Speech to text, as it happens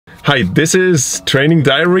Hi, this is Training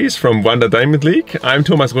Diaries from Wanda Diamond League. I'm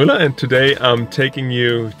Thomas Röhler and today I'm taking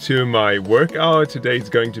you to my workout. Today it's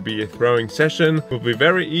going to be a throwing session. It will be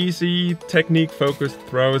very easy, technique-focused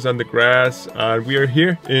throws on the grass. We are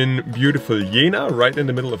here in beautiful Jena, right in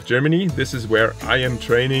the middle of Germany. This is where I am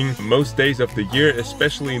training most days of the year,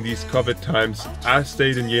 especially in these COVID times. I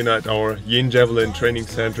stayed in Jena at our javelin training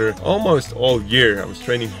center almost all year. I was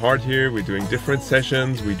training hard here. We're doing different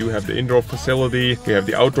sessions. We do have the indoor facility. We have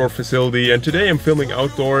the outdoor facility, and today I'm filming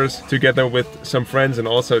outdoors together with some friends and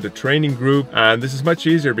also the training group. And this is much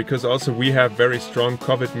easier because also we have very strong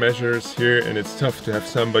COVID measures here and it's tough to have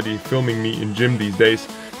somebody filming me in gym these days.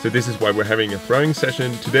 So this is why we're having a throwing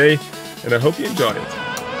session today, and I hope you enjoy it.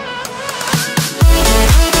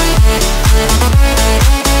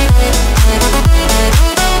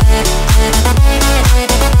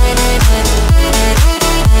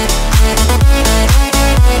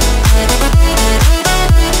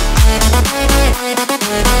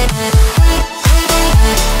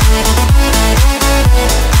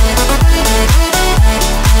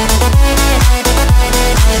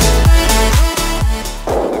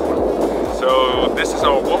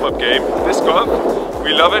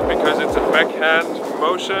 We love it because it's a backhand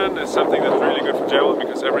motion. It's something that's really good for javelin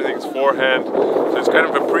because everything's forehand. So it's kind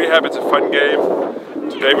of a prehab, it's a fun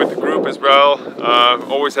game. Today with the group as well.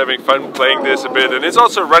 Always having fun playing this a bit. And it's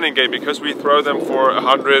also a running game because we throw them for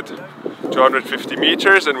 100 to 150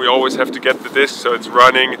 meters and we always have to get the disc, so it's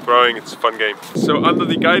running, throwing, it's a fun game. So under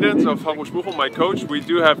the guidance of my coach, we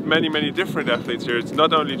do have many different athletes here. It's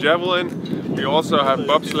not only javelin, we also have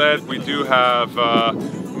bobsled, we do have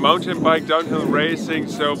mountain bike, downhill racing,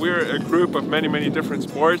 so we're a group of many different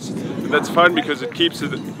sports, and that's fun because it keeps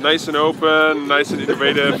it nice and open, nice and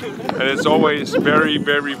innovative, and it's always very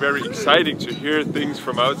exciting to hear things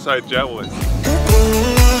from outside javelin.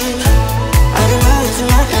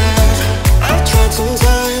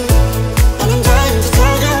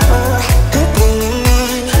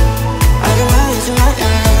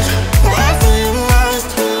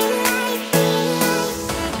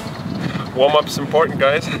 Warm-up's important,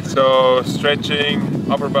 guys, so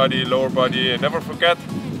stretching, upper body, lower body, and never forget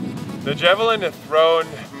the javelin is thrown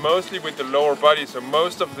mostly with the lower body, so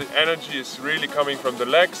most of the energy is really coming from the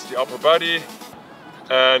legs, the upper body,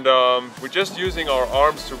 and we're just using our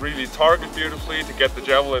arms to really target beautifully to get the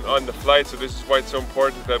javelin on the flight. So this is why it's so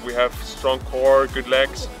important that we have strong core, good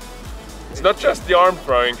legs. It's not just the arm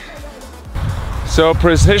throwing. So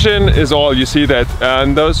precision is all, you see that,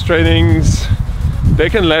 and those trainings, they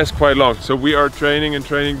can last quite long. So we are training and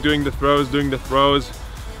training, doing the throws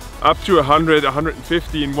up to 100,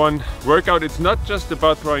 150 in one workout. It's not just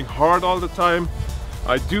about throwing hard all the time.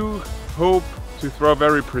 I do hope to throw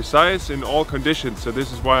very precise in all conditions. So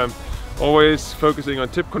this is why I'm always focusing on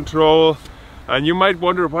tip control. And you might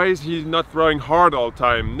wonder, why is he not throwing hard all the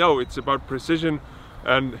time? No, it's about precision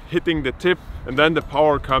and hitting the tip, and then the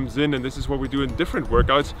power comes in, and this is what we do in different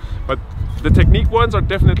workouts. But the technique ones are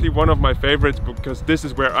definitely one of my favorites because this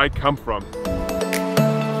is where I come from.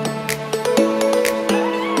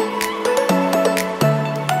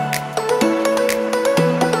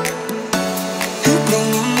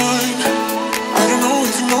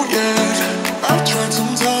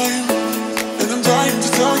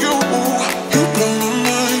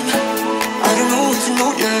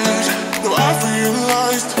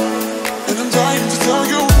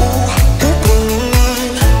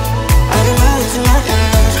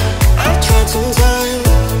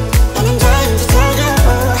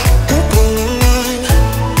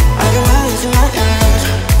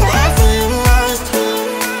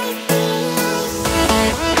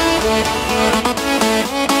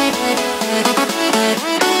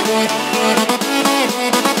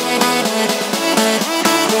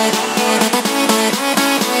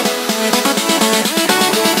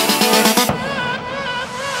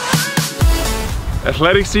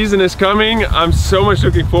 Athletic season is coming. I'm so much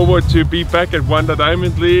looking forward to be back at Wanda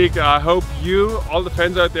Diamond League. I hope you, all the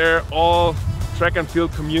fans out there, all track and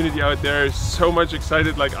field community out there is so much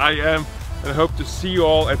excited like I am, and I hope to see you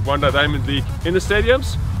all at Wanda Diamond League in the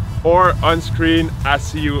stadiums or on screen. I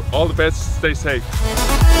see you. All the best. Stay safe.